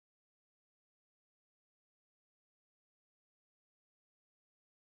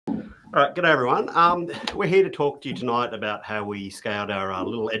All right, g'day everyone. We're here to talk to you tonight about how we scaled our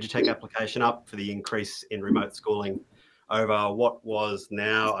little edutech application up for the increase in remote schooling over what was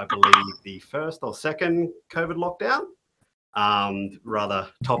now, I believe, the first or second COVID lockdown. Rather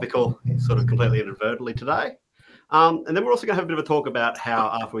topical, sort of completely inadvertently today. And then we're also going to have a bit of a talk about how,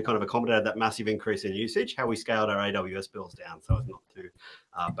 after we kind of accommodated that massive increase in usage, how we scaled our AWS bills down so as not to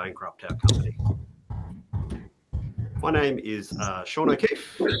bankrupt our company. My name is Shaun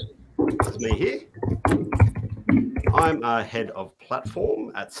O'Keefe. This is me here. I'm head of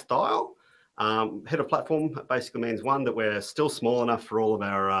platform at Stile. Head of platform basically means, one, that we're still small enough for all of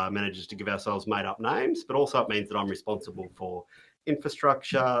our managers to give ourselves made up names, but also it means that I'm responsible for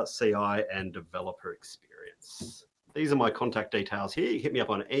infrastructure, CI, and developer experience. These are my contact details here. Hit me up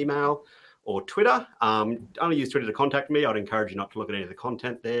on email or Twitter. Only use Twitter to contact me. I'd encourage you not to look at any of the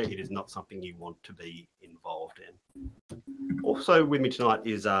content there. It is not something you want to be involved in. Also with me tonight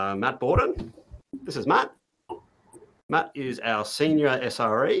is Matt Borden. This is Matt. Matt is our senior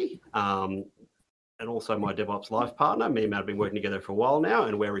SRE and also my DevOps life partner. Me and Matt have been working together for a while now,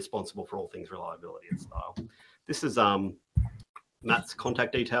 and we're responsible for all things reliability at Stile. This is Matt's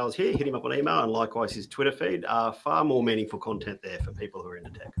contact details here. Hit him up on email, and likewise his Twitter feed. Far more meaningful content there for people who are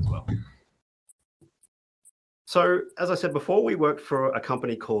into tech as well. So as I said before, we worked for a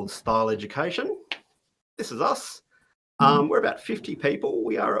company called Stile Education. This is us. We're about 50 people.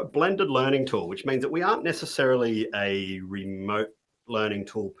 We are a blended learning tool, which means that we aren't necessarily a remote learning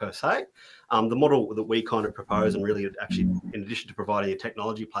tool per se. The model that we kind of propose, and really actually, in addition to providing a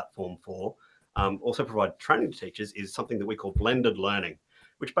technology platform for, also provide training to teachers, is something that we call blended learning,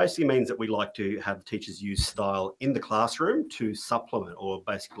 which basically means that we like to have teachers use Stile in the classroom to supplement or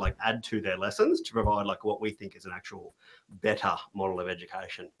basically like add to their lessons to provide like what we think is an actual better model of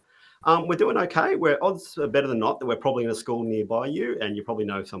education. We're doing okay. Odds are better than not that we're probably in a school nearby you, and you probably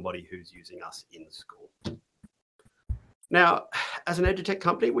know somebody who's using us in the school. Now, as an edutech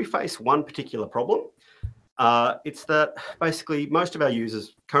company, we face one particular problem. It's that basically most of our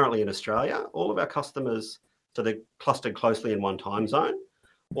users currently in Australia, all of our customers, so they're clustered closely in one time zone.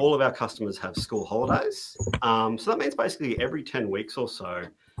 All of our customers have school holidays. So that means basically every 10 weeks or so,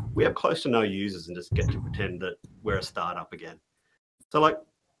 we have close to no users and just get to pretend that we're a startup again. So like,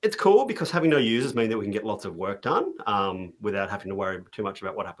 it's cool because having no users means that we can get lots of work done without having to worry too much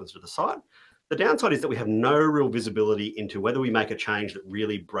about what happens to the site. The downside is that we have no real visibility into whether we make a change that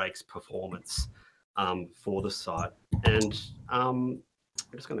really breaks performance for the site. And I'm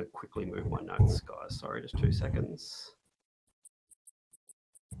just going to quickly move my notes, guys. Sorry, just 2 seconds.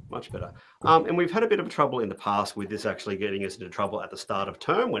 Much better. And we've had a bit of trouble in the past with this actually getting us into trouble at the start of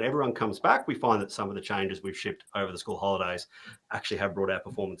term. When everyone comes back, we find that some of the changes we've shipped over the school holidays actually have brought our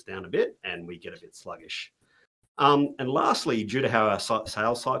performance down a bit, and we get a bit sluggish. And lastly, due to how our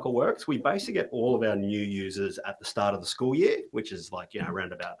sales cycle works, we basically get all of our new users at the start of the school year, which is like,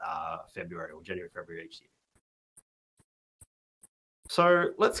 around about February or January, February each year.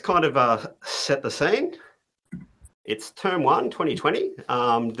 So let's kind of set the scene. It's term 1, 2020.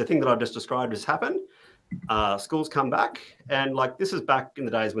 The thing that I've just described has happened. Schools come back, and like this is back in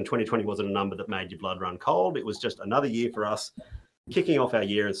the days when 2020 wasn't a number that made your blood run cold. It was just another year for us, kicking off our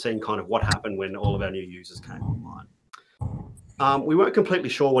year and seeing kind of what happened when all of our new users came online. We weren't completely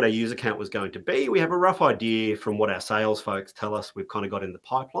sure what our user count was going to be. We have a rough idea from what our sales folks tell us we've kind of got in the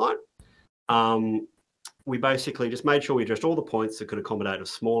pipeline. We basically just made sure we addressed all the points that could accommodate a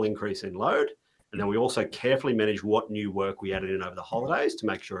small increase in load. And then we also carefully managed what new work we added in over the holidays to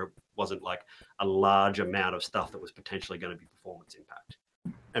make sure it wasn't like a large amount of stuff that was potentially going to be performance impact.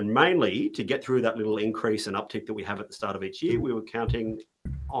 And mainly to get through that little increase and uptick that we have at the start of each year, we were counting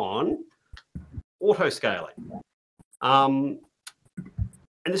on auto scaling. And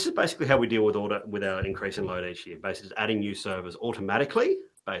this is basically how we deal with our increase in load each year, basically just adding new servers automatically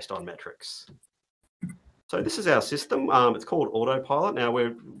based on metrics. So this is our system. It's called Autopilot. Now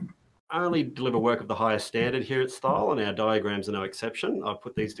we're only deliver work of the highest standard here at Stile, and our diagrams are no exception. I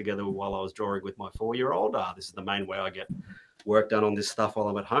put these together while I was drawing with my 4-year-old. This is the main way I get work done on this stuff while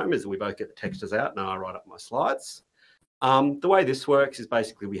I'm at home, is that we both get the textures out and I write up my slides. The way this works is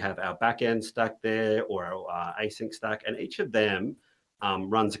basically we have our backend stack there, or our async stack, and each of them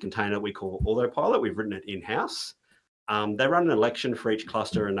runs a container that we call Autopilot. We've written it in-house. They run an election for each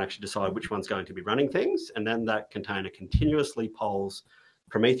cluster and actually decide which one's going to be running things, and then that container continuously polls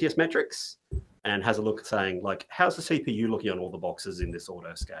Prometheus metrics and has a look at saying, like, how's the CPU looking on all the boxes in this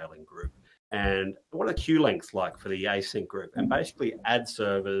auto scaling group? And what are queue lengths like for the async group? And basically add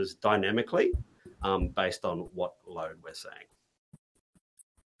servers dynamically based on what load we're seeing.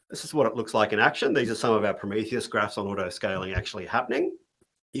 This is what it looks like in action. These are some of our Prometheus graphs on auto scaling actually happening.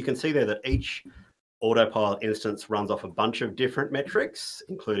 You can see there that each autopilot instance runs off a bunch of different metrics,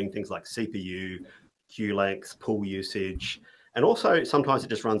 including things like CPU, queue lengths, pool usage, and also sometimes it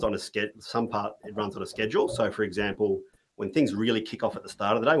just runs on a schedule. Some part it runs on a schedule. So for example, when things really kick off at the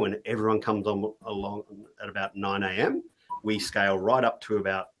start of the day, when everyone comes on along at about 9 a.m., we scale right up to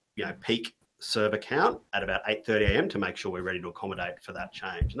about peak server count at about 8:30 a.m. to make sure we're ready to accommodate for that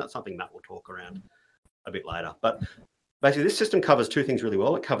change. And that's something Matt will talk around a bit later. But basically, this system covers two things really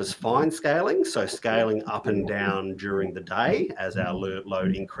well. It covers fine scaling, so scaling up and down during the day as our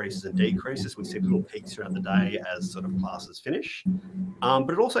load increases and decreases. We see little peaks throughout the day as sort of classes finish.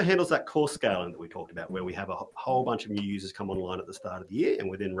 But it also handles that coarse scaling that we talked about, where we have a whole bunch of new users come online at the start of the year, and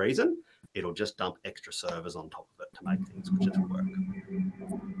within reason, it'll just dump extra servers on top of it to make things just work.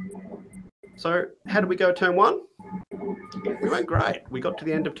 So how did we go term one? We went great. We got to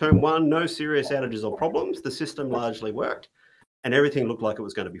the end of term one, no serious outages or problems. The system largely worked and everything looked like it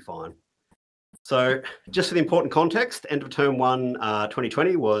was going to be fine. So just for the important context, end of term one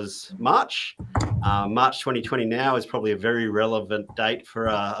 2020 was March. March 2020 now is probably a very relevant date for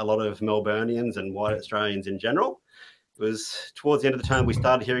a lot of Melburnians and white Australians in general. It was towards the end of the term we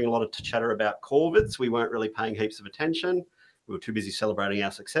started hearing a lot of chatter about COVID. We weren't really paying heaps of attention. We were too busy celebrating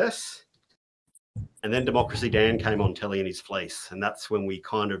our success. And then Democracy Dan came on telly in his fleece. And that's when we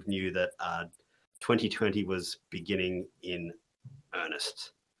kind of knew that 2020 was beginning in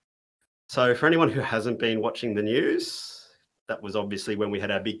earnest. So for anyone who hasn't been watching the news, that was obviously when we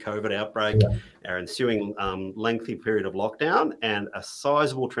had our big COVID outbreak, our ensuing lengthy period of lockdown, and a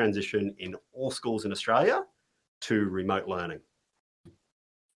sizable transition in all schools in Australia to remote learning.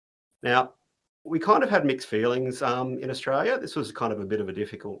 Now, we kind of had mixed feelings in Australia. This was kind of a bit of a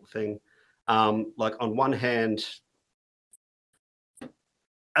difficult thing. Like on one hand,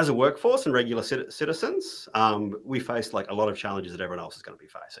 as a workforce and regular citizens, we faced like a lot of challenges that everyone else is going to be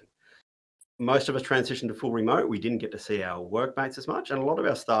facing. Most of us transitioned to full remote. We didn't get to see our workmates as much. And a lot of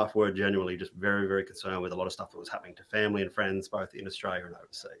our staff were genuinely just very, very concerned with a lot of stuff that was happening to family and friends, both in Australia and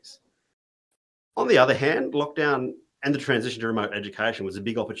overseas. On the other hand, lockdown and the transition to remote education was a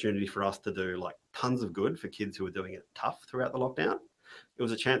big opportunity for us to do like tons of good for kids who were doing it tough throughout the lockdown. It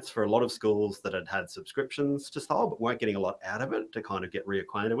was a chance for a lot of schools that had had subscriptions to Stile but weren't getting a lot out of it to kind of get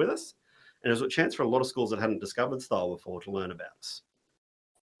reacquainted with us. And it was a chance for a lot of schools that hadn't discovered Stile before to learn about us.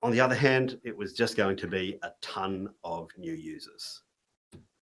 On the other hand, it was just going to be a ton of new users.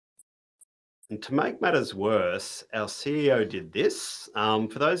 And to make matters worse, our CEO did this.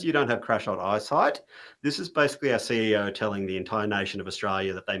 For those of you who don't have crash-out eyesight, this is basically our CEO telling the entire nation of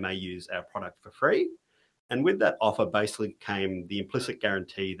Australia that they may use our product for free. And with that offer basically came the implicit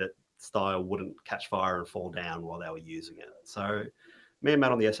guarantee that Stile wouldn't catch fire and fall down while they were using it. So me and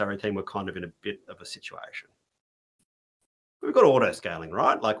Matt on the SRE team were kind of in a bit of a situation. We've got auto scaling,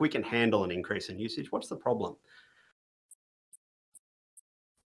 right? Like we can handle an increase in usage. What's the problem?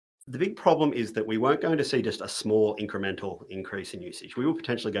 The big problem is that we weren't going to see just a small incremental increase in usage. We were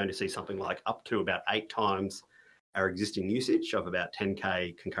potentially going to see something like up to about 8 times our existing usage of about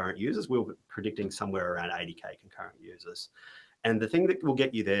 10K concurrent users. We were predicting somewhere around 80K concurrent users. And the thing that will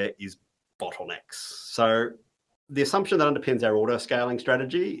get you there is bottlenecks. So the assumption that underpins our auto scaling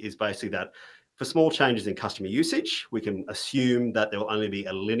strategy is basically that for small changes in customer usage, we can assume that there will only be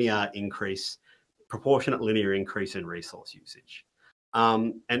a linear increase, proportionate linear increase in resource usage.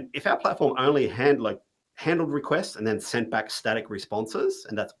 And if our platform only handled requests and then sent back static responses,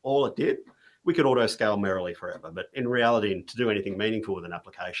 and that's all it did, we could auto scale merrily forever. But in reality, to do anything meaningful with an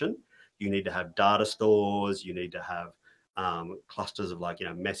application, you need to have data stores, you need to have clusters of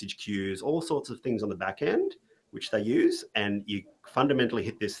message queues, all sorts of things on the back end, which they use. And you fundamentally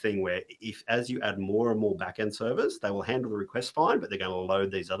hit this thing where as you add more and more backend servers, they will handle the request fine, but they're going to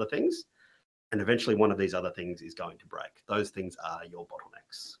load these other things. And eventually one of these other things is going to break. Those things are your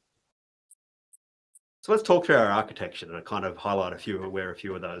bottlenecks. So let's talk through our architecture and kind of highlight where a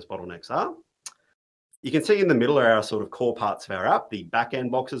few of those bottlenecks are. You can see in the middle are our sort of core parts of our app, the backend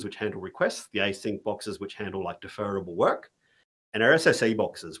boxes, which handle requests, the async boxes, which handle like deferrable work, and our SSE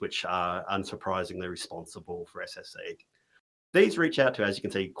boxes, which are unsurprisingly responsible for SSE. These reach out to, as you can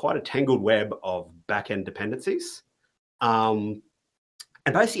see, quite a tangled web of backend dependencies.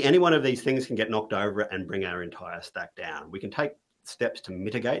 And basically any one of these things can get knocked over and bring our entire stack down. We can take steps to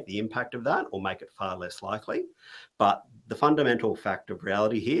mitigate the impact of that or make it far less likely. But the fundamental fact of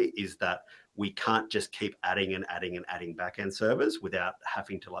reality here is that we can't just keep adding and adding and adding backend servers without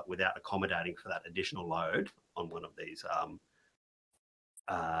having to without accommodating for that additional load on one of these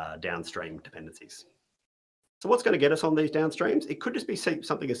downstream dependencies. So what's going to get us on these downstreams? It could just be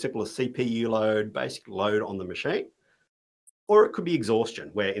something as simple as CPU load, basic load on the machine. Or it could be exhaustion,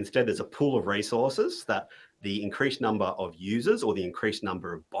 where instead there's a pool of resources that the increased number of users or the increased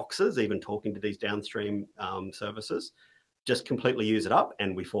number of boxes, even talking to these downstream services, just completely use it up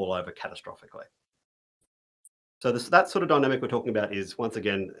and we fall over catastrophically. So that sort of dynamic we're talking about is, once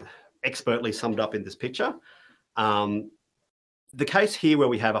again, expertly summed up in this picture. The case here where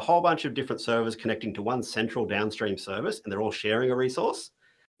we have a whole bunch of different servers connecting to one central downstream service and they're all sharing a resource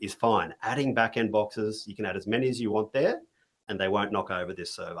is fine. Adding backend boxes, you can add as many as you want there and they won't knock over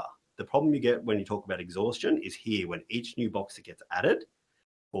this server. The problem you get when you talk about exhaustion is here when each new box that gets added,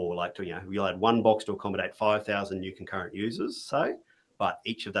 or like, we'll add one box to accommodate 5,000 new concurrent users, say, but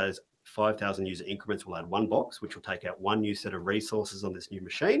each of those 5,000 user increments will add one box, which will take out one new set of resources on this new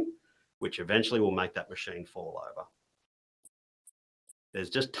machine, which eventually will make that machine fall over. There's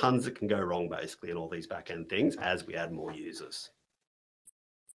just tons that can go wrong basically in all these back-end things as we add more users.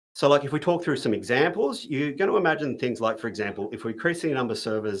 So like if we talk through some examples, you're going to imagine things like, for example, if we're increasing the number of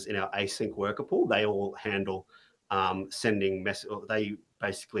servers in our async worker pool, they all handle sending messages, they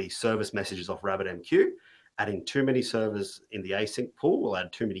basically service messages off RabbitMQ. Adding too many servers in the async pool will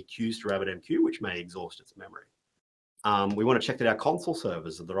add too many queues to RabbitMQ, which may exhaust its memory. We want to check that our console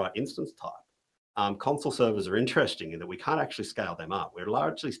servers are the right instance type. Console servers are interesting in that we can't actually scale them up. We're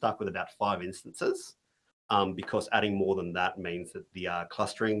largely stuck with about 5 instances because adding more than that means that the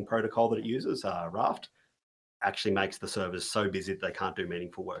clustering protocol that it uses, Raft, actually makes the servers so busy that they can't do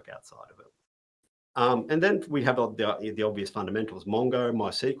meaningful work outside of it. And then we have the obvious fundamentals. Mongo,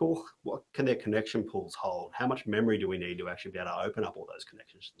 MySQL, what can their connection pools hold? How much memory do we need to actually be able to open up all those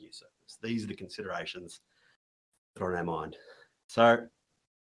connections to the new service? These are the considerations that are on our mind. So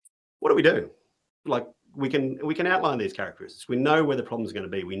what do we do? Like we can outline these characteristics. We know where the problem's going to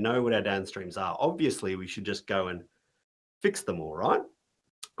be. We know what our downstreams are. Obviously, we should just go and fix them all, right?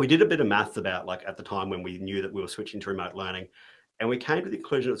 We did a bit of maths about, like, at the time when we knew that we were switching to remote learning, and we came to the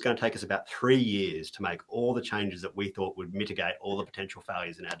conclusion it was going to take us about 3 years to make all the changes that we thought would mitigate all the potential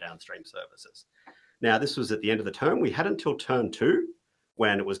failures in our downstream services. Now, this was at the end of the term. We had until term 2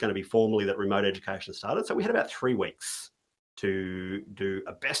 when it was going to be formally that remote education started. So we had about 3 weeks to do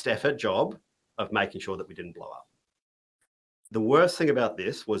a best effort job of making sure that we didn't blow up. The worst thing about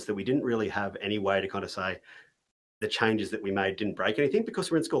this was that we didn't really have any way to kind of say the changes that we made didn't break anything because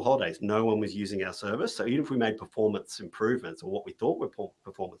we're in school holidays. No one was using our service. So even if we made performance improvements or what we thought were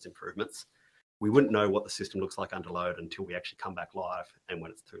performance improvements, we wouldn't know what the system looks like under load until we actually come back live and when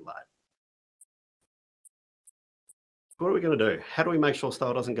it's too late. What are we going to do? How do we make sure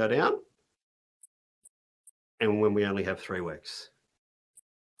Stile doesn't go down? And when we only have 3 weeks?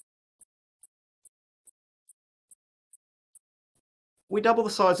 We double the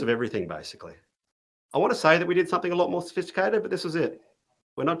size of everything, basically. I want to say that we did something a lot more sophisticated, but this was it.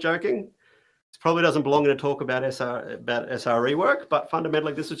 We're not joking. This probably doesn't belong in a talk about SRE work, but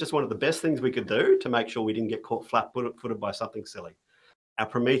fundamentally, this was just one of the best things we could do to make sure we didn't get caught flat-footed by something silly. Our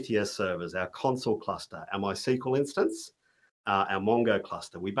Prometheus servers, our console cluster, our MySQL instance, our Mongo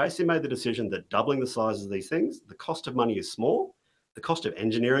cluster. We basically made the decision that doubling the size of these things, the cost of money is small, the cost of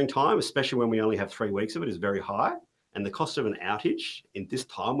engineering time, especially when we only have 3 weeks of it, is very high. And the cost of an outage in this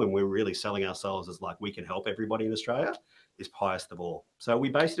time when we're really selling ourselves as like we can help everybody in Australia is highest of all. So we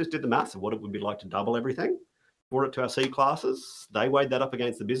basically just did the maths of what it would be like to double everything, brought it to our C classes. They weighed that up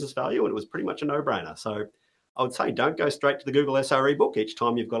against the business value and it was pretty much a no-brainer. So I would say don't go straight to the Google SRE book each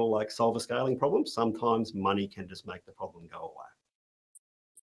time you've got to like solve a scaling problem. Sometimes money can just make the problem go away.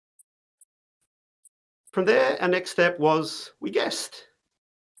 From there, our next step was we guessed.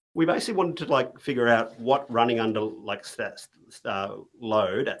 We basically wanted to like figure out what running under like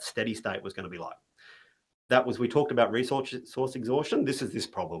load at steady state was going to be like. That was, we talked about resource exhaustion. This is this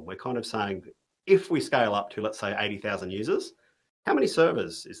problem. We're kind of saying if we scale up to, let's say, 80,000 users, how many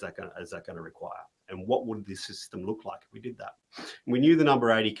servers is that going to require? And what would this system look like if we did that? We knew the number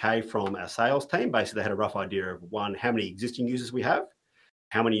 80K from our sales team. Basically, they had a rough idea of one, how many existing users we have,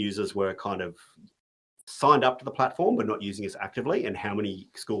 how many users were kind of signed up to the platform but not using us actively, and how many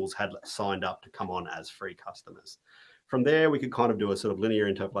schools had signed up to come on as free customers. From there, we could kind of do a sort of linear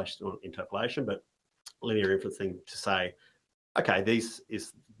interpolation, but linear inferencing to say, okay, this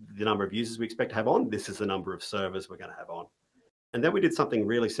is the number of users we expect to have on. This is the number of servers we're going to have on. And then we did something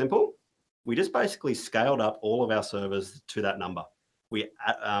really simple. We just basically scaled up all of our servers to that number. We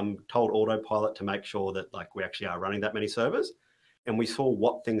told Autopilot to make sure that like we actually are running that many servers. And we saw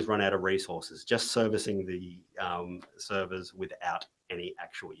what things run out of resources, just servicing the servers without any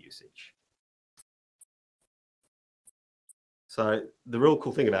actual usage. So the real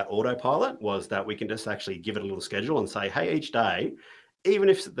cool thing about Autopilot was that we can just actually give it a little schedule and say, hey, each day even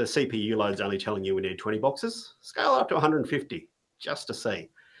if the CPU load's only telling you we need 20 boxes, scale up to 150 just to see.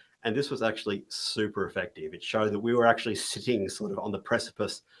 And this was actually super effective. It showed that we were actually sitting sort of on the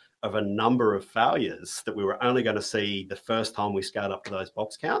precipice of a number of failures that we were only going to see the first time we scaled up to those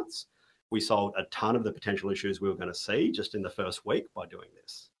box counts. We solved a ton of the potential issues we were going to see just in the first week by doing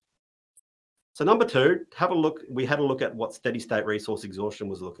this. So number two, we had a look at what steady state resource exhaustion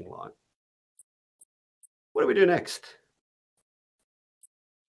was looking like. What do we do next?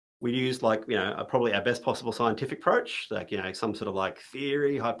 We used probably our best possible scientific approach, some sort of like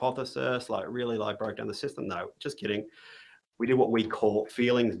theory, hypothesis, really broke down the system. No, just kidding. We did what we call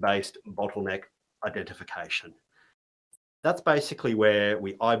feelings-based bottleneck identification. That's basically where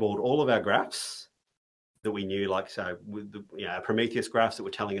we eyeballed all of our graphs that we knew, with the Prometheus graphs that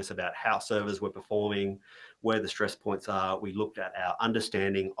were telling us about how servers were performing, where the stress points are. We looked at our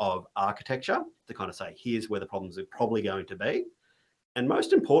understanding of architecture to kind of say, here's where the problems are probably going to be. And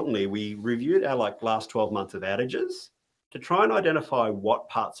most importantly, we reviewed our last 12 months of outages to try and identify what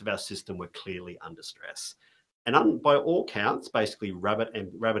parts of our system were clearly under stress. And by all counts, basically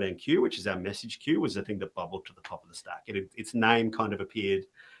RabbitMQ, which is our message queue, was the thing that bubbled to the top of the stack. Its name kind of appeared,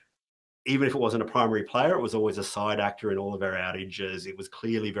 even if it wasn't a primary player, it was always a side actor in all of our outages. It was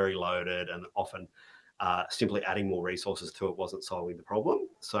clearly very loaded, and often simply adding more resources to it wasn't solving the problem.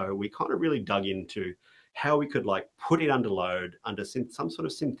 So we kind of really dug into how we could put it under load, under some sort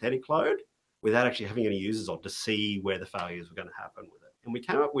of synthetic load, without actually having any users on, to see where the failures were going to happen with it. And we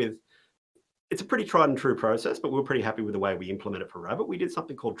came up with, it's a pretty tried and true process, but we were pretty happy with the way we implement it for Rabbit. We did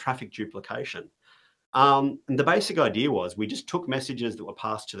something called traffic duplication. And the basic idea was we just took messages that were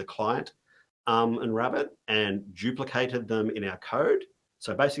passed to the client in Rabbit and duplicated them in our code.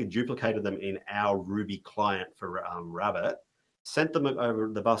 So basically duplicated them in our Ruby client for Rabbit, sent them over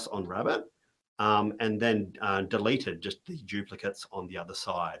the bus on Rabbit, and then deleted just the duplicates on the other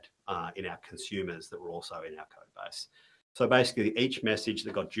side in our consumers that were also in our code base. So basically each message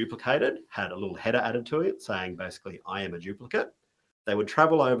that got duplicated had a little header added to it saying basically, I am a duplicate. They would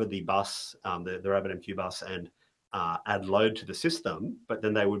travel over the bus, the RabbitMQ bus, and add load to the system, but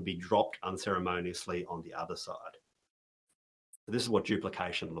then they would be dropped unceremoniously on the other side. So this is what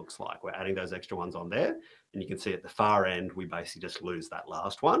duplication looks like. We're adding those extra ones on there, and you can see at the far end, we basically just lose that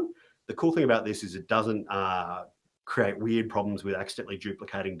last one. The cool thing about this is it doesn't create weird problems with accidentally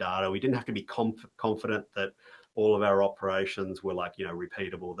duplicating data. We didn't have to be confident that all of our operations were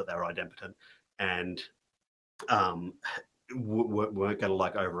repeatable, that they were idempotent, and weren't going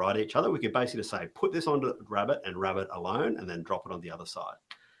to override each other. We could basically just say, put this onto Rabbit and Rabbit alone, and then drop it on the other side.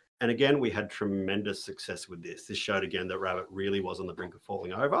 And again, we had tremendous success with this. This showed again that Rabbit really was on the brink of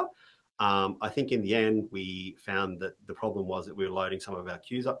falling over. I think in the end, we found that the problem was that we were loading some of our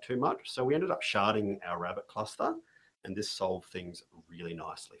queues up too much. So we ended up sharding our Rabbit cluster, and this solved things really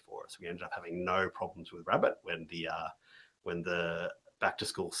nicely for us. We ended up having no problems with Rabbit when the back to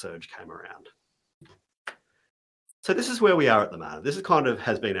school surge came around. So this is where we are at the moment. This is kind of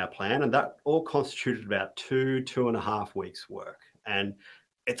has been our plan, and that all constituted about 2.5 weeks work. And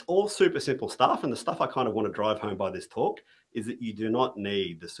it's all super simple stuff. And the stuff I kind of want to drive home by this talk is that you do not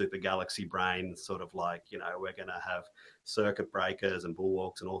need the super galaxy brain sort of we're going to have circuit breakers and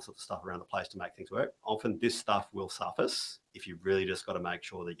bulwarks and all sorts of stuff around the place to make things work. Often this stuff will surface if you've really just got to make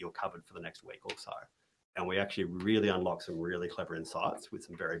sure that you're covered for the next week or so. And we actually really unlock some really clever insights with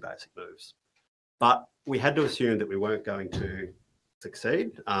some very basic moves. But we had to assume that we weren't going to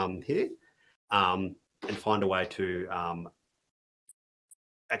succeed here and find a way to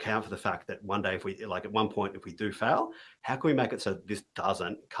account for the fact that one day, if we at one point, if we do fail, how can we make it so that this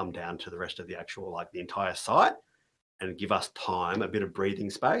doesn't come down to the rest of the actual, the entire site, and give us time, a bit of breathing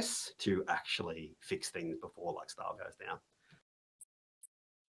space to actually fix things before Stile goes down.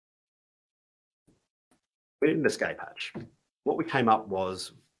 We did an escape hatch. What we came up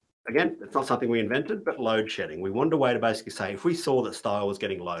was, again, it's not something we invented, but load shedding. We wanted a way to basically say, if we saw that Stile was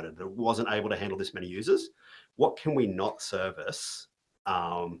getting loaded, that it wasn't able to handle this many users, what can we not service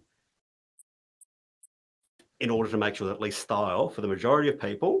in order to make sure that at least Stile, for the majority of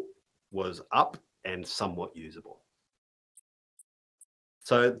people, was up and somewhat usable.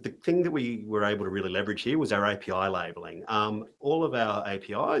 So the thing that we were able to really leverage here was our API labeling. All of our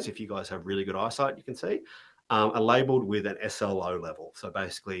APIs, if you guys have really good eyesight, you can see, are labeled with an SLO level. So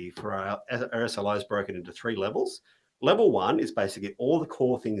basically for our SLO is broken into 3 levels. Level 1 is basically all the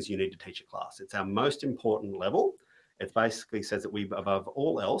core things you need to teach a class. It's our most important level. It basically says that we, above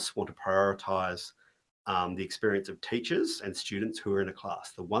all else, want to prioritize the experience of teachers and students who are in a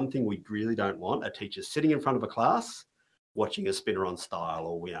class. The one thing we really don't want are teachers sitting in front of a class, watching a spinner on Stile,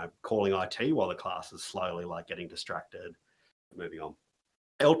 or calling IT while the class is slowly getting distracted, moving on.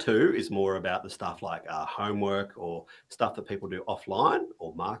 L2 is more about the stuff like homework or stuff that people do offline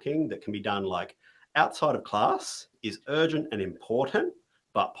or marking that can be done like outside of class, is urgent and important,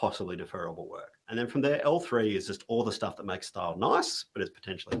 but possibly deferrable work. And then from there, L3 is just all the stuff that makes Stile nice, but is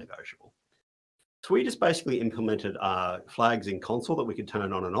potentially negotiable. So we just basically implemented flags in console that we could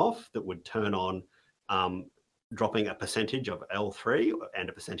turn on and off that would turn on dropping a percentage of L3 and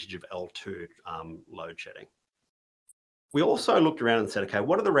a percentage of L2 load shedding. We also looked around and said, okay,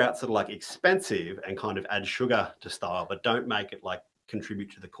 what are the routes that are like expensive and kind of add sugar to Stile, but don't make it like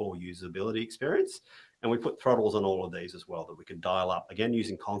contribute to the core usability experience? And we put throttles on all of these as well that we could dial up, again,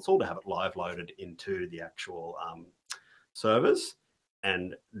 using console to have it live loaded into the actual servers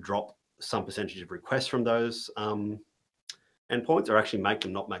and drop some percentage of requests from those endpoints, or actually make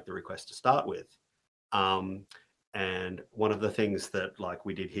them not make the request to start with. And one of the things that like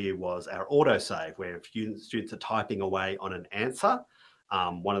we did here was our autosave, where if students are typing away on an answer,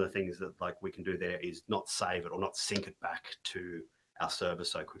 one of the things that like we can do there is not save it or not sync it back to our server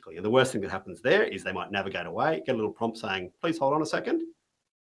so quickly. And the worst thing that happens there is they might navigate away, get a little prompt saying, please hold on a second,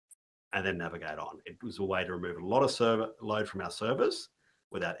 and then navigate on. It was a way to remove a lot of server load from our servers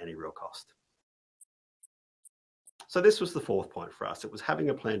without any real cost. So this was the fourth point for us. It was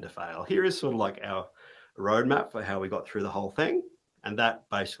having a plan to fail. Here is sort of like our roadmap for how we got through the whole thing. And that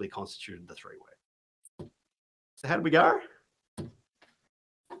basically constituted the 3 weeks. So how did we go?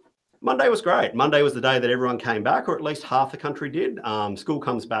 Monday was great. Monday was the day that everyone came back, or at least half the country did. School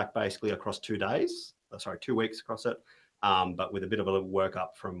comes back basically across 2 days, 2 weeks across it, but with a bit of a work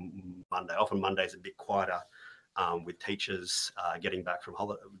up from Monday. Often Monday's a bit quieter with teachers getting back from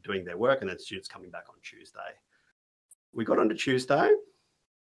holiday, doing their work, and then students coming back on Tuesday. We got onto Tuesday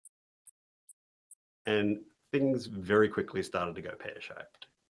and things very quickly started to go pear-shaped.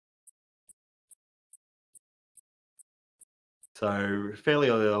 So fairly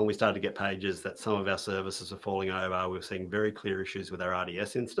early on, we started to get pages that some of our services are falling over. We were seeing very clear issues with our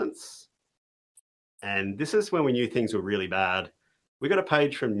RDS instance. And this is when we knew things were really bad. We got a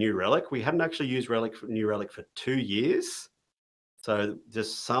page from New Relic. We hadn't actually used New Relic for 2 years. So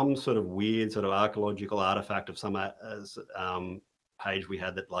just some sort of weird sort of archaeological artifact of some page we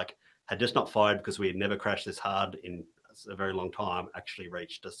had that like had just not fired because we had never crashed this hard in a very long time, actually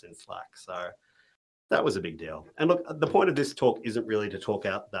reached us in Slack. So that was a big deal. And look, the point of this talk isn't really to talk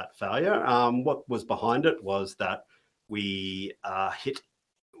out that failure. What was behind it was that we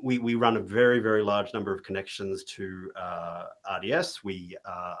run a very, very large number of connections to RDS.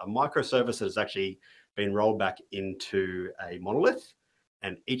 A microservice that has actually been rolled back into a monolith,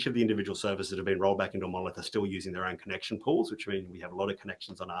 and each of the individual services that have been rolled back into a monolith are still using their own connection pools, which means we have a lot of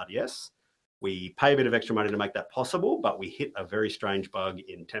connections on RDS. We pay a bit of extra money to make that possible, but we hit a very strange bug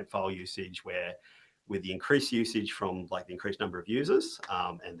in temp file usage where with the increased usage from like the increased number of users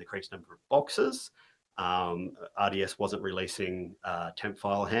and the increased number of boxes, RDS wasn't releasing temp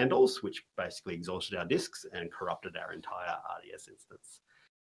file handles, which basically exhausted our disks and corrupted our entire RDS instance.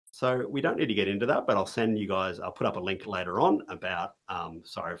 So we don't need to get into that, but I'll send you guys, I'll put up a link later on about,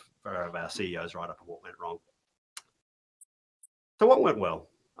 sorry, for our CEO's write-up of what went wrong. So what went well?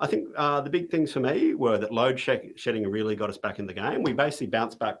 I think the big things for me were that load shedding really got us back in the game. We basically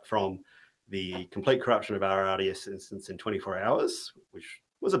bounced back from the complete corruption of our RDS instance in 24 hours, which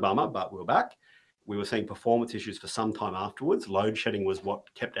was a bummer, but we were back. We were seeing performance issues for some time afterwards. Load shedding was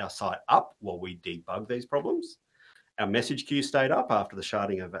what kept our site up while we debugged these problems. Our message queue stayed up after the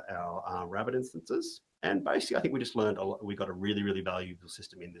sharding of our Rabbit instances. And basically, I think we just learned a lot. We got a really, really valuable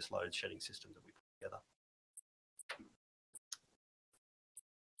system in this load shedding system that we put together.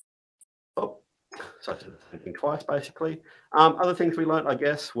 Oh, so I did the same thing twice, basically. Other things we learned, I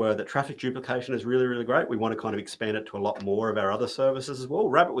guess, were that traffic duplication is really, really great. We want to kind of expand it to a lot more of our other services as well.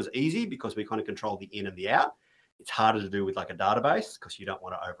 Rabbit was easy because we kind of control the in and the out. It's harder to do with like a database because you don't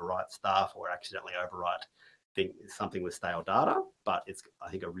want to overwrite stuff or accidentally overwrite something with stale data, but it's, I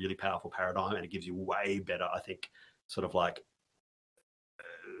think, a really powerful paradigm, and it gives you way better, I think, sort of like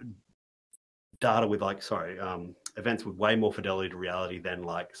data with like, events with way more fidelity to reality than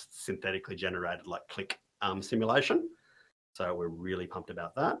like synthetically generated like click simulation. So we're really pumped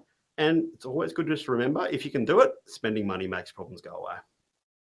about that. And it's always good just to remember, if you can do it, spending money makes problems go away.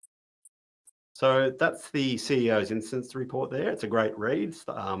 So that's the CEO's instance report there. It's a great read.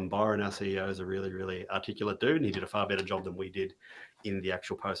 Borden, our CEO, is a really, really articulate dude, and he did a far better job than we did in the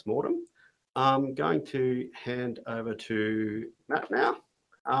actual post-mortem. I'm going to hand over to Matt now.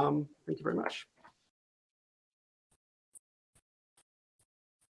 Thank you very much.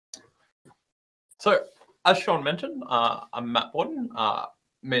 So, as Shaun mentioned, I'm Matt Borden.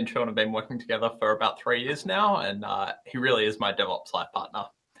 me and Shaun have been working together for about 3 years now, and he really is my DevOps life partner.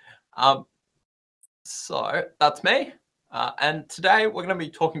 So that's me. And today we're going to be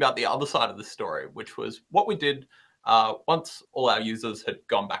talking about the other side of the story, which was what we did once all our users had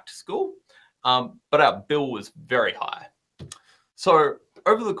gone back to school, but our bill was very high. So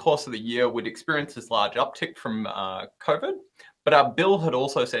over the course of the year, we'd experienced this large uptick from COVID, but our bill had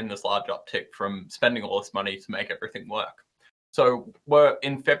also seen this large uptick from spending all this money to make everything work. So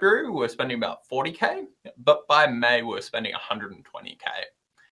in February, we were spending about 40K, but by May, we were spending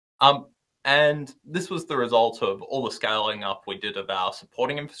 120K. And this was the result of all the scaling up we did of our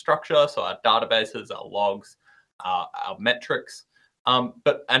supporting infrastructure, so our databases, our logs, our metrics,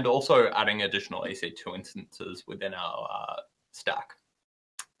 and also adding additional EC2 instances within our stack.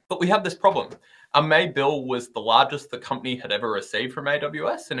 But we had this problem. Our May bill was the largest the company had ever received from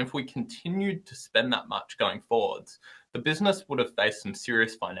AWS, and if we continued to spend that much going forwards, the business would have faced some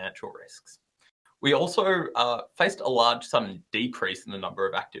serious financial risks. We also faced a large sudden decrease in the number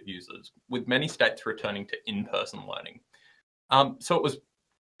of active users, with many states returning to in-person learning. So it was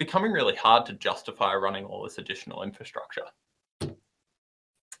becoming really hard to justify running all this additional infrastructure.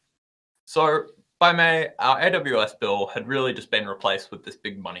 So by May, our AWS bill had really just been replaced with this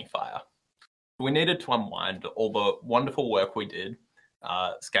big money fire. We needed to unwind all the wonderful work we did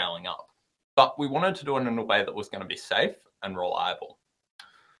scaling up, but we wanted to do it in a way that was going to be safe and reliable.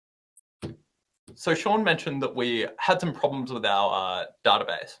 So Shaun mentioned that we had some problems with our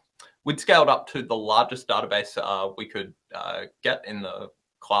database. We'd scaled up to the largest database we could get in the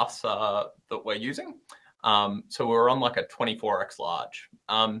class that we're using. So we were on like a 24x large.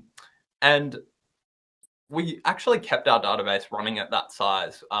 And we actually kept our database running at that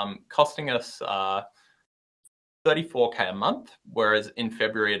size, costing us 34K a month, whereas in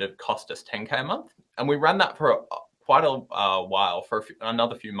February it had cost us 10K a month. And we ran that for quite a while, for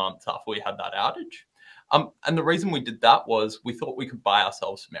another few months after we had that outage. And the reason we did that was we thought we could buy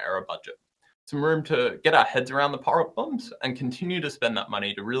ourselves some error budget, some room to get our heads around the problems and continue to spend that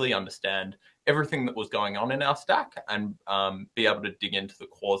money to really understand everything that was going on in our stack and be able to dig into the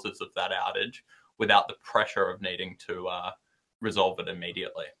causes of that outage without the pressure of needing to resolve it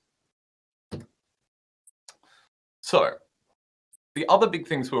immediately. So the other big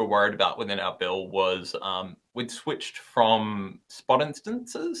things we were worried about within our bill was we'd switched from spot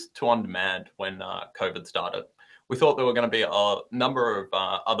instances to on-demand when COVID started. We thought there were going to be a number of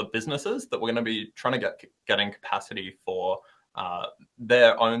other businesses that were going to be trying to get in capacity for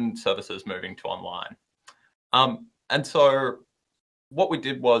their own services moving to online. And so what we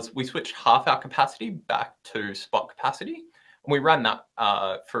did was we switched half our capacity back to spot capacity. And we ran that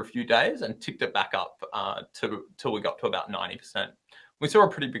for a few days and ticked it back up till we got to about 90%. We saw a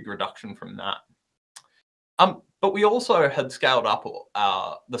pretty big reduction from that. But we also had scaled up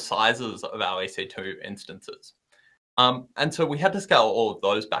the sizes of our EC2 instances. And so we had to scale all of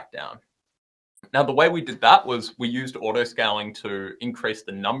those back down. Now, the way we did that was we used auto-scaling to increase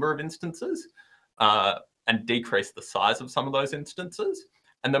the number of instances and decrease the size of some of those instances.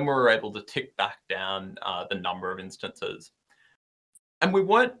 And then we were able to tick back down the number of instances. And we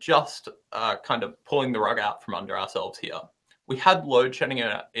weren't just kind of pulling the rug out from under ourselves here. We had load shedding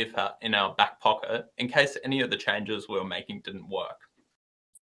in our back pocket in case any of the changes we were making didn't work.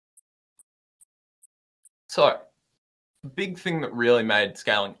 So the big thing that really made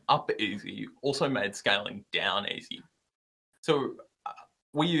scaling up easy also made scaling down easy. So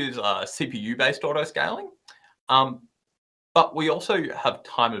we use CPU-based auto-scaling, but we also have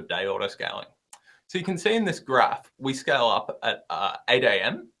time of day auto-scaling. So you can see in this graph, we scale up at 8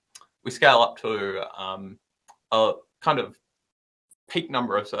 a.m. We scale up to a kind of peak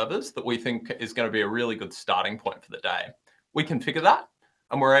number of servers that we think is going to be a really good starting point for the day. We configure that,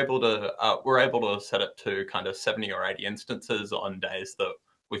 and we're able to set it to kind of 70 or 80 instances on days that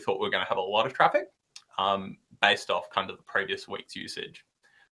we thought we were going to have a lot of traffic, based off kind of the previous week's usage.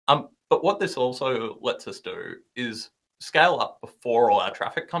 But what this also lets us do is scale up before all our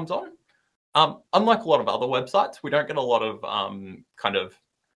traffic comes on. Unlike a lot of other websites, we don't get a lot of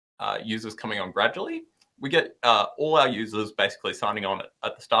users coming on gradually. We get all our users basically signing on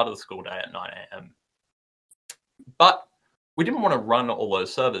at the start of the school day at 9 a.m. But we didn't want to run all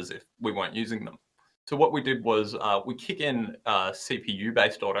those servers if we weren't using them. So what we did was we kick in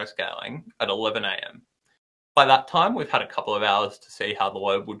CPU-based auto-scaling at 11 a.m. By that time, we've had a couple of hours to see how the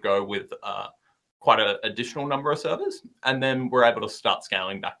load would go with quite an additional number of servers, and then we're able to start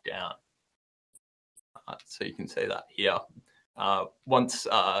scaling back down. So you can see that here. Once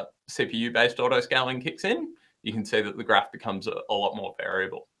CPU-based auto-scaling kicks in, you can see that the graph becomes a lot more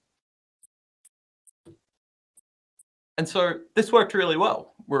variable. And so this worked really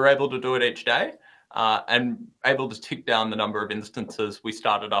well. We were able to do it each day and able to tick down the number of instances we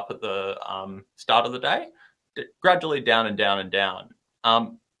started up at the start of the day, gradually down and down and down.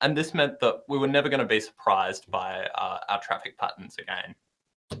 And this meant that we were never going to be surprised by our traffic patterns again.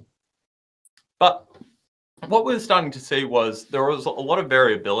 But what we were starting to see was there was a lot of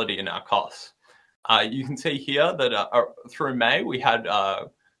variability in our costs. You can see here that through May, we had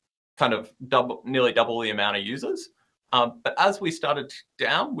kind of nearly double the amount of users. But as we started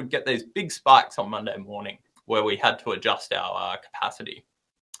down, we'd get these big spikes on Monday morning where we had to adjust our capacity.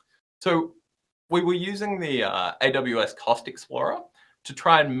 So we were using the AWS Cost Explorer to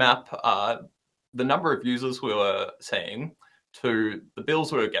try and map the number of users we were seeing to the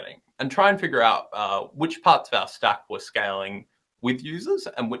bills we were getting and try and figure out which parts of our stack were scaling with users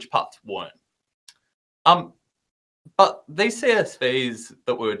and which parts weren't. But these CSVs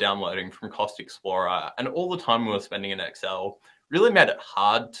that we were downloading from Cost Explorer and all the time we were spending in Excel really made it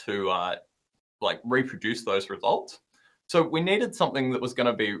hard to reproduce those results. So we needed something that was going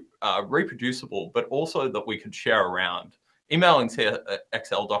to be reproducible, but also that we could share around. Emailing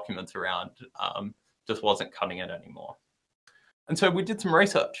Excel documents around just wasn't cutting it anymore. And so we did some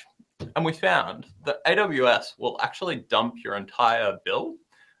research and we found that AWS will actually dump your entire bill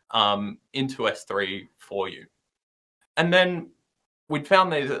into S3 for you. And then we'd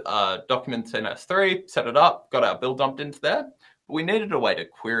found these documents in S3, set it up, got our bill dumped into there, but we needed a way to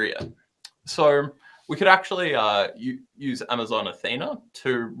query it. So we could actually use Amazon Athena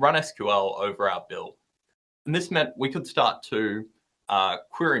to run SQL over our bill. And this meant we could start to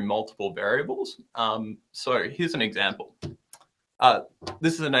query multiple variables. So here's an example.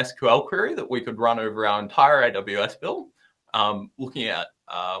 This is an SQL query that we could run over our entire AWS bill, looking at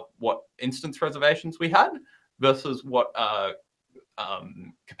what instance reservations we had versus what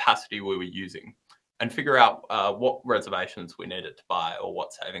capacity we were using, and figure out what reservations we needed to buy or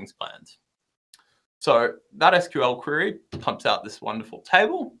what savings plans. So that SQL query pumps out this wonderful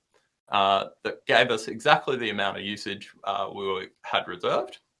table that gave us exactly the amount of usage we had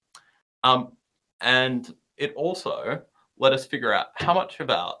reserved. And it also let us figure out how much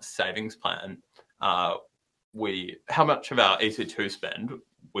of our savings plan how much of our EC2 spend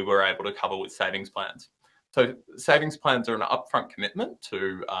we were able to cover with savings plans. So savings plans are an upfront commitment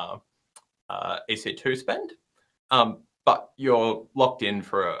to EC2 spend, but you're locked in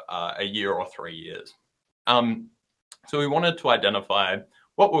for a year or 3 years. So we wanted to identify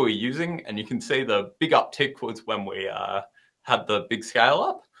what we were using, and you can see the big uptick was when we had the big scale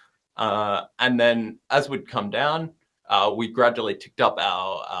up. And then as we'd come down, we gradually ticked up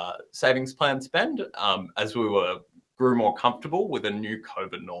our savings plan spend as we grew more comfortable with a new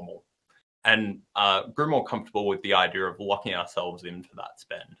COVID normal, and grew more comfortable with the idea of locking ourselves into that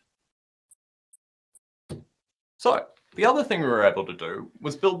spend. So the other thing we were able to do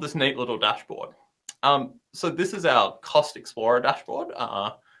was build this neat little dashboard. So this is our Cost Explorer dashboard,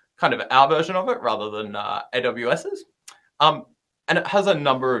 kind of our version of it rather than AWS's. And it has a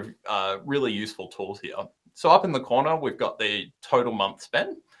number of really useful tools here. So up in the corner, we've got the total month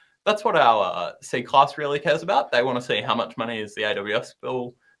spend. That's what our C class really cares about. They want to see how much money is the AWS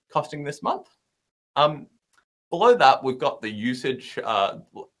bill costing this month. Below that, we've got the usage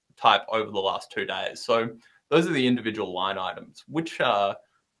type over the last 2 days. So those are the individual line items, which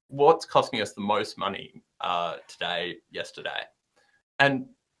what's costing us the most money today, yesterday. And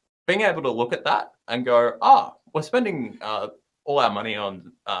being able to look at that and go, we're spending all our money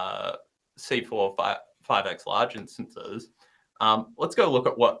on C4 5x large instances. Let's go look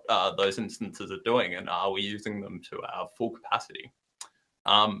at what those instances are doing, and are we using them to our full capacity?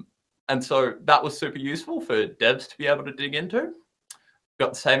 And so that was super useful for devs to be able to dig into.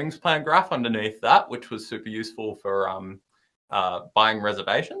 Got the savings plan graph underneath that, which was super useful for buying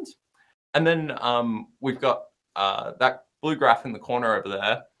reservations. And then we've got that blue graph in the corner over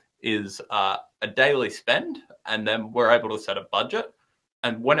there is a daily spend, and then we're able to set a budget.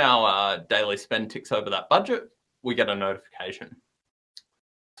 And when our daily spend ticks over that budget, we get a notification.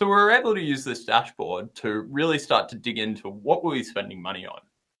 So we were able to use this dashboard to really start to dig into what were we spending money on.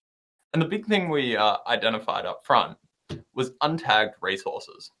 And the big thing we identified up front was untagged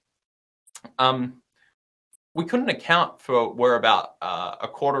resources. We couldn't account for where about a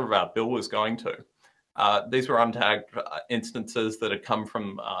quarter of our bill was going to. These were untagged instances that had come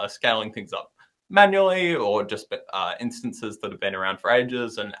from scaling things up manually, or just instances that have been around for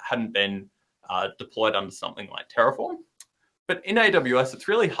ages and hadn't been deployed under something like Terraform. But in AWS, it's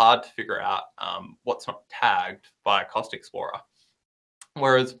really hard to figure out what's not tagged by a Cost Explorer.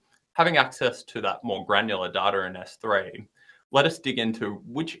 Whereas having access to that more granular data in S3 let us dig into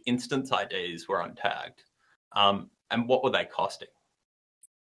which instance IDs were untagged. and what were they costing?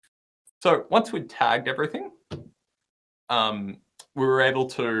 So once we'd tagged everything, we were able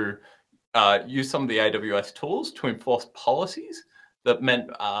to use some of the AWS tools to enforce policies that meant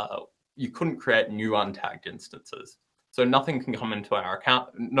you couldn't create new untagged instances. So nothing can come into our account.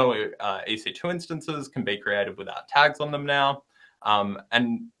 No EC2 instances can be created without tags on them now.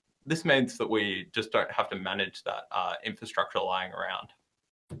 And this means that we just don't have to manage that infrastructure lying around.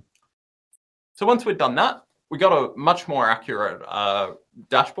 So once we'd done that, we got a much more accurate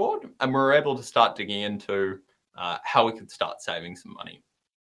dashboard, and we were able to start digging into how we could start saving some money.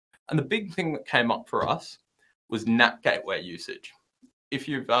 And the big thing that came up for us was NAT gateway usage. If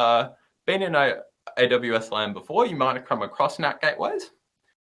you've been in AWS land before, you might have come across NAT gateways.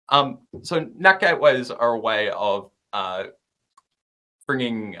 So NAT gateways are a way of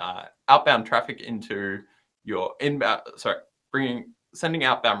bringing outbound traffic into your inbound, sending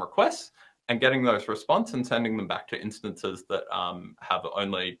outbound requests and getting those response and sending them back to instances that have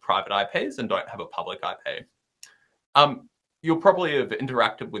only private IPs and don't have a public IP. You'll probably have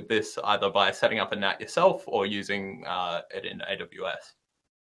interacted with this either by setting up a NAT yourself or using it in AWS.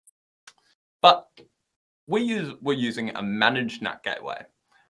 But we're using a managed NAT gateway.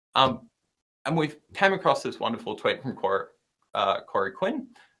 And we came across this wonderful tweet from Corey Quinn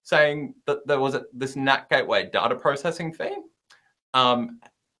saying that there was this NAT gateway data processing fee.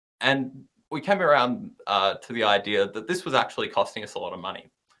 And we came around to the idea that this was actually costing us a lot of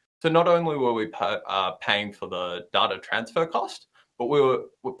money. So not only were we paying for the data transfer cost, but we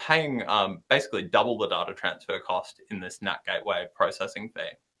were paying basically double the data transfer cost in this NAT gateway processing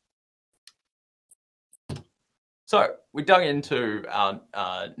fee. So we dug into our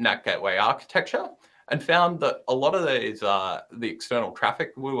NAT gateway architecture and found that a lot of these, the external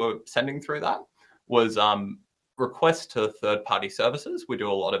traffic we were sending through that was requests to third-party services. We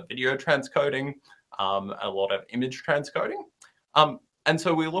do a lot of video transcoding, a lot of image transcoding. And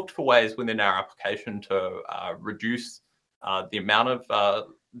so we looked for ways within our application to reduce the amount of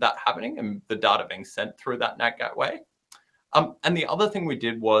that happening and the data being sent through that NAT gateway. And the other thing we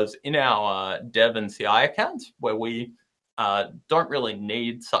did was in our dev and CI accounts, where we don't really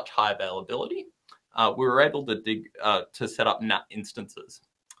need such high availability, we were able to to set up NAT instances.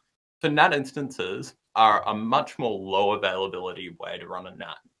 So NAT instances are a much more low availability way to run a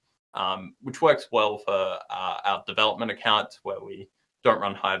NAT, which works well for our development accounts where we don't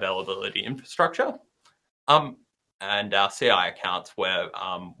run high availability infrastructure, and our CI accounts where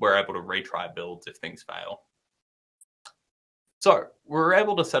we're able to retry builds if things fail. So we were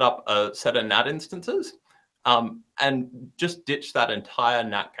able to set up a set of NAT instances and just ditch that entire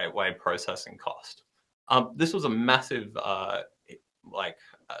NAT gateway processing cost. This was a massive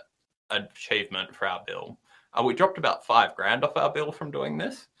achievement for our bill. We dropped about $5,000 off our bill from doing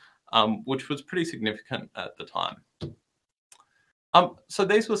this, which was pretty significant at the time. So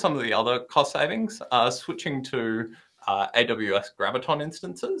these were some of the other cost savings. Switching to AWS Graviton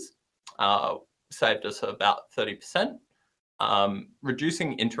instances saved us about 30%.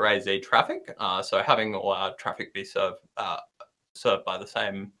 Reducing inter-AZ traffic, so having all our traffic be served by the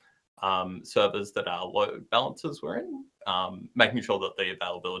same servers that our load balancers were in, making sure that the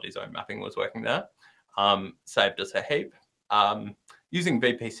availability zone mapping was working there, saved us a heap. Using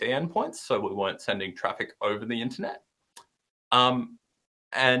VPC endpoints, so we weren't sending traffic over the internet.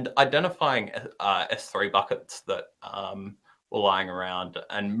 And identifying S3 buckets that were lying around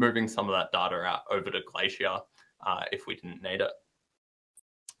and moving some of that data out over to Glacier if we didn't need it.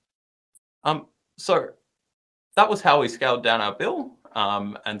 So that was how we scaled down our bill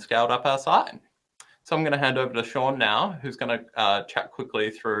and scaled up our site. So I'm going to hand over to Shaun now, who's going to chat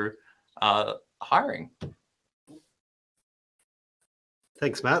quickly through hiring.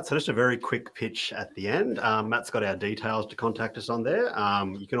 Thanks, Matt. So just a very quick pitch at the end. Matt's got our details to contact us on there.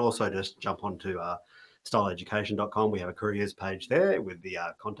 You can also just jump onto stileeducation.com. We have a careers page there with the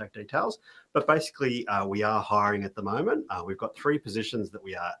contact details. But basically, we are hiring at the moment. We've got 3 positions that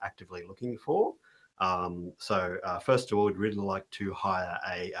we are actively looking for. First of all, we'd really like to hire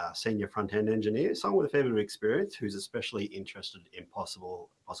a senior front-end engineer, someone with a fair bit of experience who's especially interested in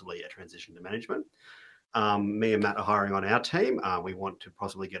possibly a transition to management. Me and Matt are hiring on our team. We want to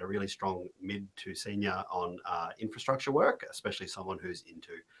possibly get a really strong mid to senior on infrastructure work, especially someone who's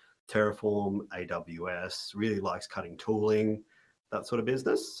into Terraform, AWS, really likes cutting tooling, that sort of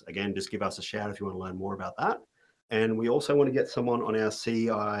business. Again, just give us a shout if you want to learn more about that. And we also want to get someone on our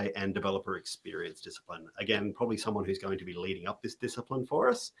CI and developer experience discipline. Again, probably someone who's going to be leading up this discipline for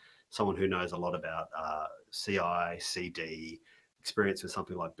us, someone who knows a lot about CI, CD, experience with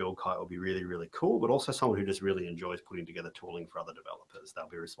something like BuildKite will be really, really cool, but also someone who just really enjoys putting together tooling for other developers. They'll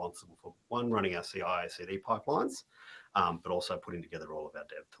be responsible for, one, running our CI/CD pipelines, but also putting together all of our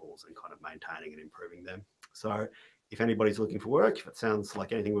dev tools and kind of maintaining and improving them. So if anybody's looking for work, if it sounds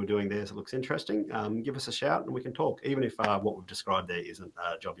like anything we're doing there looks interesting, give us a shout and we can talk. Even if what we've described there isn't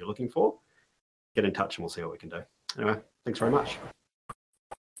a job you're looking for, get in touch and we'll see what we can do. Anyway, thanks very much.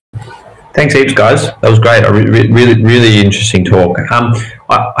 Thanks heaps, guys. That was great. A really interesting talk.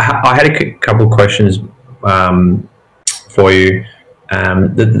 I had a couple of questions for you.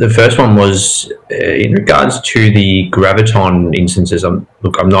 The first one was in regards to the Graviton instances.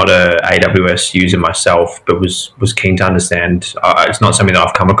 Look, I'm not a AWS user myself, but was keen to understand. It's not something that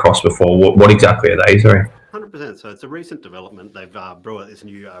I've come across before. What exactly are they? Sorry. 100%. So it's a recent development. They've brought out this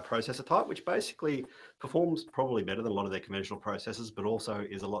new processor type, which basically performs probably better than a lot of their conventional processors, but also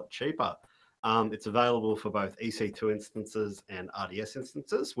is a lot cheaper. It's available for both EC2 instances and RDS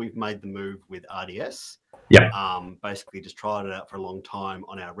instances. We've made the move with RDS. Yeah. Basically just tried it out for a long time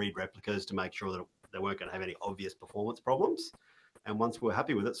on our read replicas to make sure that they weren't going to have any obvious performance problems. And once we're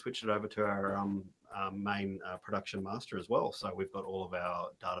happy with it, switched it over to our main production master as well. So we've got all of our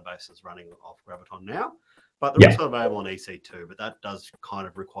databases running off Graviton now. But they're also available on EC2, but that does kind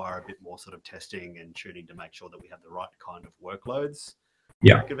of require a bit more sort of testing and tuning to make sure that we have the right kind of workloads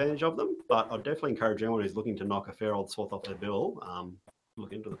to take advantage of them. But I'd definitely encourage anyone who's looking to knock a fair old swath off their bill,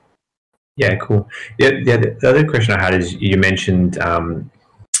 look into them. Yeah, cool. Yeah, the other question I had is you mentioned about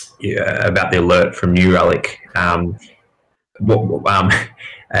the alert from New Relic. What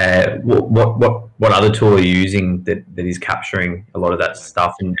other tool are you using that is capturing a lot of that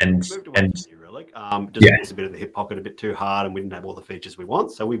stuff? And just a bit of the hip pocket a bit too hard, and we didn't have all the features we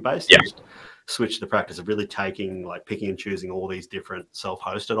want. So we basically just switched the practice of really picking and choosing all these different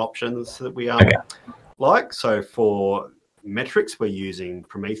self-hosted options that we like. So for metrics, we're using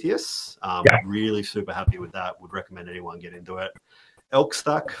Prometheus. Really super happy with that. Would recommend anyone get into it. Elk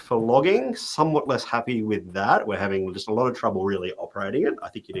Stack for logging, somewhat less happy with that. We're having just a lot of trouble really operating it. I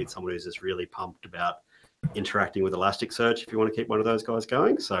think you need someone who's just really pumped about interacting with Elasticsearch if you want to keep one of those guys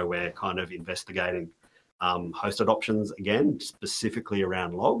going. So we're kind of investigating hosted options again, specifically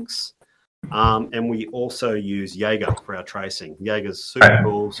around logs. And we also use Jaeger for our tracing. Jaeger's super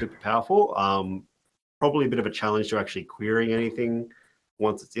cool, super powerful. Probably a bit of a challenge to actually querying anything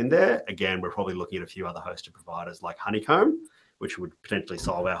once it's in there. Again, we're probably looking at a few other hosted providers like Honeycomb, which would potentially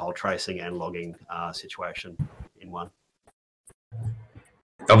solve our whole tracing and logging situation in one.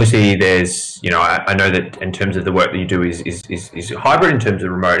 Obviously, there's, I know that in terms of the work that you do is hybrid in terms of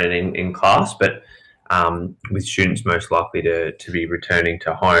remote and in class, but with students most likely to be returning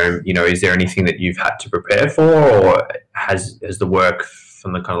to home, is there anything that you've had to prepare for, or has the work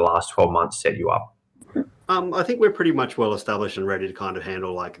from the kind of last 12 months set you up? I think we're pretty much well established and ready to kind of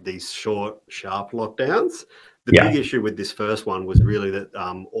handle like these short, sharp lockdowns. The big issue with this first one was really that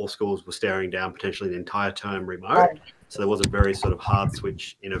all schools were staring down potentially an entire term remote. So there was a very sort of hard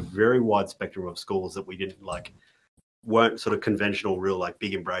switch in a very wide spectrum of schools that we didn't weren't sort of conventional, real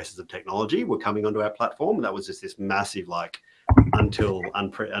big embraces of technology were coming onto our platform. And that was just this massive until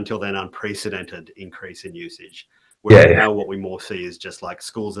then unprecedented increase in usage. Whereas now what we more see is just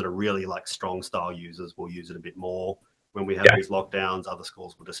schools that are really strong style users will use it a bit more. When we have these lockdowns, other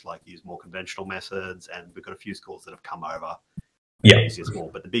schools will just use more conventional methods, and we've got a few schools that have come over. More.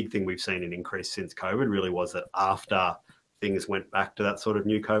 But the big thing we've seen an increase since COVID really was that after things went back to that sort of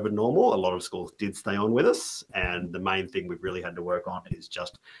new COVID normal, a lot of schools did stay on with us. And the main thing we've really had to work on is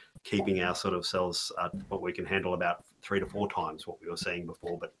just keeping our sort of cells at what we can handle about 3 to 4 times what we were seeing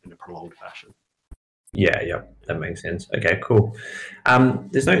before, but in a prolonged fashion. Yeah, that makes sense. Okay, cool.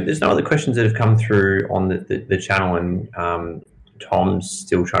 There's no other questions that have come through on the channel, and Tom's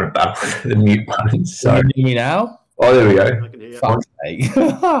still trying to battle the mute button. So can you hear me now? Oh, there we go. I can hear you. Fuck's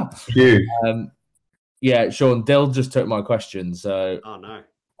sake. You. Yeah, Shaun, Dill just took my question. So, oh no.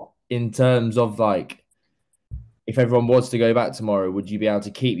 In terms of if everyone was to go back tomorrow, would you be able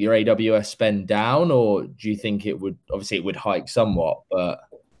to keep your AWS spend down, or do you think it would? Obviously, it would hike somewhat, but.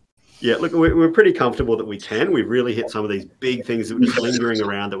 Yeah, look, we're pretty comfortable that we can. We've really hit some of these big things that were just lingering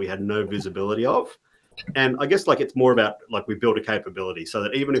around that we had no visibility of. And I guess it's more about we build a capability so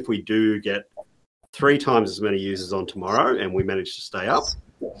that even if we do get 3 times as many users on tomorrow and we manage to stay up,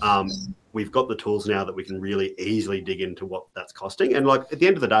 we've got the tools now that we can really easily dig into what that's costing. And at the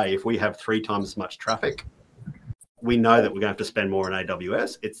end of the day, if we have 3 times as much traffic, we know that we're going to have to spend more on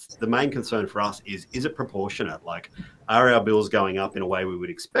AWS. It's the main concern for us is it proportionate? Are our bills going up in a way we would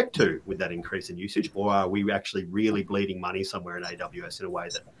expect to with that increase in usage, or are we actually really bleeding money somewhere in AWS in a way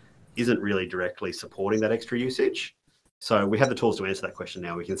that isn't really directly supporting that extra usage? So we have the tools to answer that question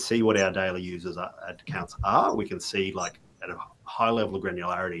now. We can see what our daily users accounts are. We can see like at a high level of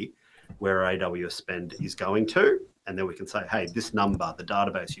granularity where our AWS spend is going to. And then we can say, hey, this number, the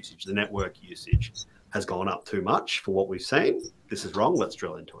database usage, the network usage has gone up too much for what we've seen. This is wrong. Let's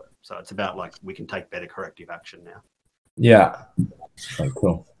drill into it. So it's about like we can take better corrective action now. Yeah. Okay,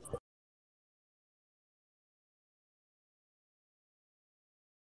 cool.